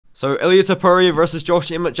So Ilia Topuria versus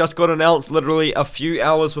Josh Emmett just got announced literally a few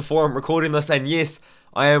hours before I'm recording this, and yes,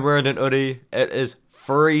 I am wearing an hoodie. It is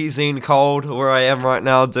freezing cold where I am right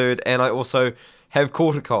now, dude, and I also have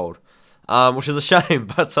caught a cold, which is a shame,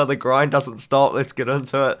 but the grind doesn't stop. Let's get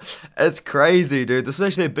into it. It's crazy, dude. This is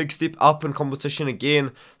actually a big step up in competition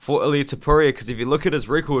again for Ilia Topuria, because if you look at his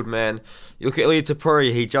record, man, you look at Ilia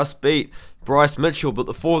Topuria, he just beat Bryce Mitchell, but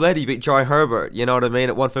before that he beat Jai Herbert, you know what I mean,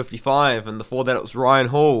 at 155, and before that it was Ryan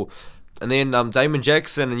Hall, and then Damon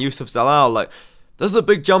Jackson and Yusuf Zalal. Like, this is a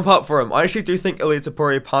big jump up for him. I actually do think Ilia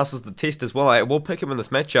Topuria passes the test as well. I will pick him in this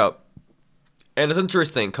matchup, and it's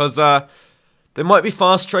interesting, because they might be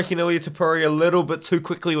fast-tracking Ilia Topuria a little bit too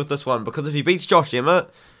quickly with this one, because if he beats Josh Emmett,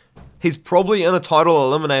 he's probably in a title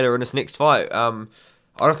eliminator in his next fight. I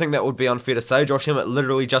don't think that would be unfair to say. Josh Emmett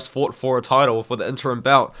literally just fought for a title for the interim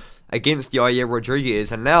bout against Yair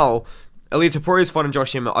Rodriguez, and now Ilia Topuria's fighting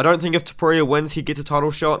Josh Emmett. I don't think if Topuria wins, he gets a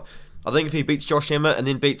title shot. I think if he beats Josh Emmett and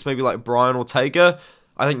then beats maybe like Brian Ortega,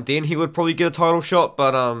 I think then he would probably get a title shot.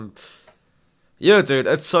 But yeah, dude,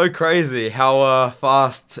 it's so crazy how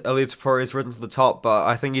fast Ilia Topuria's risen to the top. But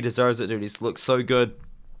I think he deserves it, dude. He's looked so good.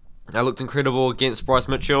 Looked incredible against Bryce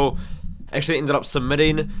Mitchell. Actually ended up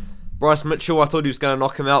submitting Bryce Mitchell. I thought he was going to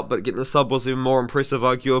knock him out, but getting the sub was even more impressive,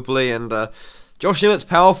 arguably. And Josh Emmett's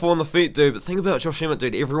powerful on the feet, dude. But think about Josh Emmett,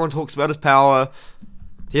 dude. Everyone talks about his power.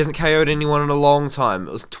 He hasn't KO'd anyone in a long time.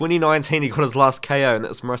 It was 2019 he got his last KO, and that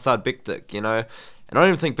was Mirsad Bektic, you know. And I don't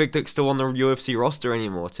even think Bektic's still on the UFC roster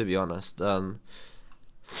anymore, to be honest. Eduardo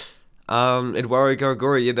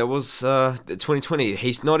Garagori, yeah, that was 2020.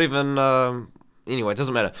 He's not even... anyway, it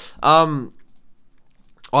doesn't matter.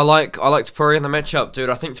 I like Topuria in the matchup, dude.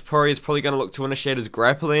 I think Topuria is probably going to look to initiate his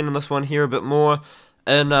grappling in this one here a bit more.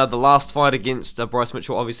 In the last fight against Bryce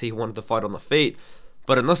Mitchell, obviously he wanted the fight on the feet.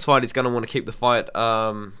 But in this fight, he's going to want to keep the fight,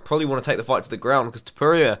 probably want to take the fight to the ground, because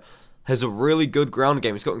Topuria has a really good ground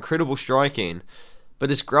game. He's got incredible striking, but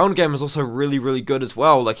his ground game is also really, really good as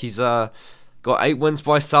well. Like, he's got 8 wins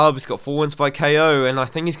by sub, he's got 4 wins by KO, and I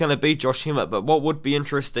think he's going to beat Josh Emmett. But what would be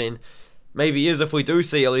interesting, maybe, is if we do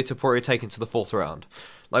see Ilia Topuria taken to the 4th round.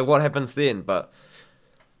 Like, what happens then? But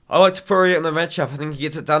I like Topuria in the matchup. I think he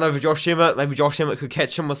gets it done over Josh Emmett. Maybe Josh Emmett could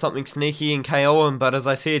catch him with something sneaky and KO him. But as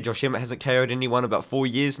I said, Josh Emmett hasn't KO'd anyone about 4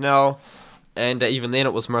 years now. And even then,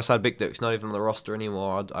 it was Mirsad Bektic. He's not even on the roster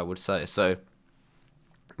anymore, I would say. So,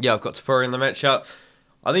 yeah, I've got Topuria in the matchup.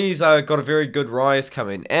 I think he's got a very good rise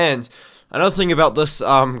coming. And another thing about this,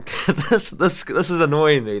 this is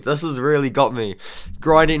annoying me. This has really got me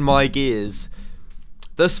grinding my gears.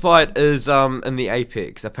 This fight is in the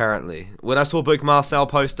Apex, apparently. When I saw Big Marcel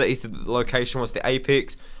post it, he said that the location was the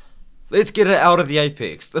Apex. Let's get it out of the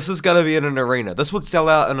Apex. This is going to be in an arena. This would sell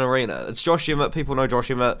out an arena. It's Josh Emmett. People know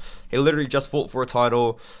Josh Emmett. He literally just fought for a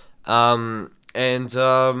title. And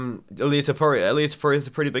Ilia Topuria. Ilia Topuria is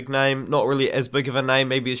a pretty big name. Not really as big of a name,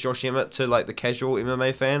 maybe, as Josh Emmett to like the casual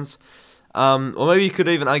MMA fans. Or maybe you could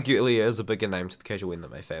even argue Ilia is a bigger name to the casual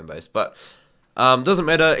MMA fan base. But doesn't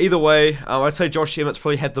matter. Either way, I'd say Josh Emmett's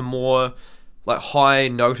probably had the more like high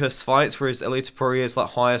notice fights, whereas Ilia Topuria's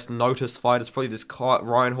like highest notice fight is probably this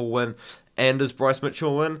Ryan Hall win and his Bryce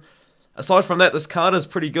Mitchell win. Aside from that, this card is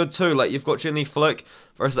pretty good too. Like, you've got Jenny Flick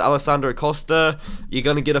versus Alessandro Costa. You're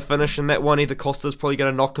going to get a finish in that one. Either Costa's probably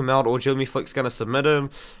going to knock him out or Jimmy Flick's going to submit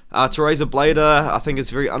him. Teresa Blader, I think, is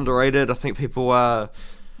very underrated. I think people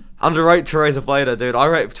underrate Teresa Blader, dude. I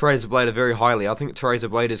rate Teresa Blader very highly. I think Teresa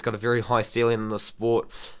Blader's got a very high ceiling in the sport.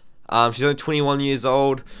 She's only 21 years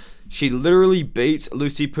old. She literally beat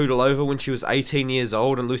Lucy Pudilova when she was 18 years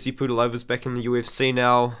old, and Lucy Pudilova's back in the UFC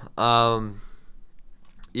now.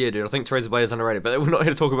 Yeah, dude, I think Teresa Blader's underrated, but we're not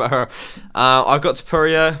here to talk about her. I've got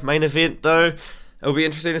Topuria, main event, though. It'll be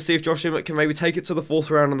interesting to see if Josh Emmett can maybe take it to the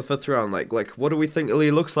 4th round and the 5th round. Like, what do we think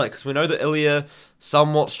Ilia looks like? Because we know that Ilia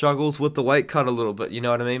somewhat struggles with the weight cut a little bit, you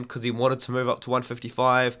know what I mean? Because he wanted to move up to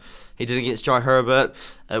 155. He did against Jai Herbert.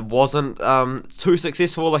 It wasn't too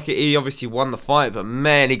successful. Like, he obviously won the fight, but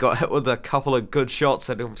man, he got hit with a couple of good shots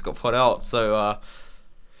and almost got put out. So,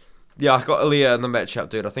 yeah, I got Ilia in the matchup,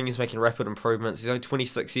 dude. I think he's making rapid improvements. He's only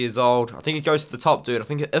 26 years old. I think he goes to the top, dude. I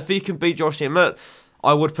think if he can beat Josh Emmett,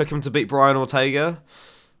 I would pick him to beat Brian Ortega.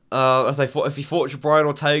 If he fought Brian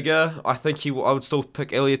Ortega, I think I would still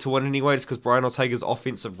pick Ilia to win anyway, just because Brian Ortega's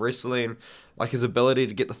offensive wrestling, like his ability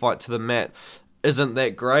to get the fight to the mat, isn't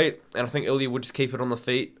that great. And I think Ilia would just keep it on the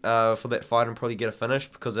feet for that fight and probably get a finish,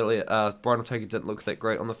 because Brian Ortega didn't look that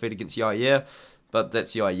great on the feet against Yair, but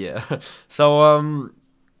that's Yair. So,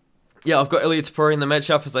 yeah, I've got Ilia Topuria in the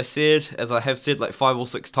matchup, as I have said like 5 or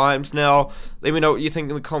 6 times now. Let me know what you think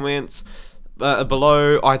in the comments.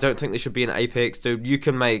 below, I don't think there should be an Apex, dude. You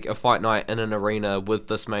can make a fight night in an arena with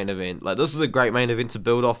this main event. Like, this is a great main event to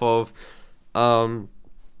build off of.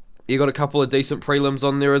 You got a couple of decent prelims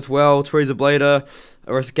on there as well. Teresa Blader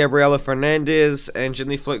versus Gabriela Fernandez, and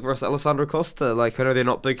Jenny Flick versus Alessandra Costa. Like, I know they're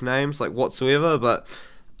not big names, like, whatsoever, but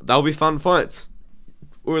they'll be fun fights.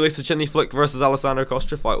 Or at least the Jenny Flick versus Alessandro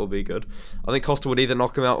Costa fight will be good. I think Costa would either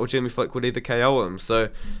knock him out or Jenny Flick would either KO him. So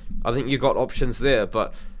I think you got options there.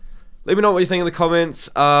 But let me know what you think in the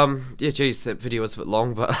comments. Yeah, geez, that video was a bit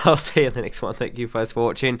long, but I'll see you in the next one. Thank you guys for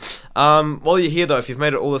watching. While you're here, though, if you've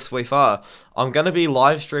made it all this way far, I'm going to be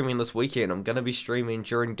live streaming this weekend. I'm going to be streaming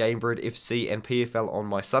during Gamebred FC and PFL on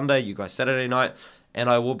my Sunday, you guys Saturday night. And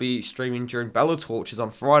I will be streaming during Bellator, which is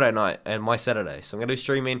on Friday night, and my Saturday. So I'm going to be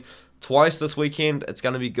streaming twice this weekend. It's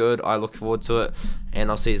going to be good. I look forward to it, and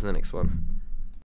I'll see you in the next one.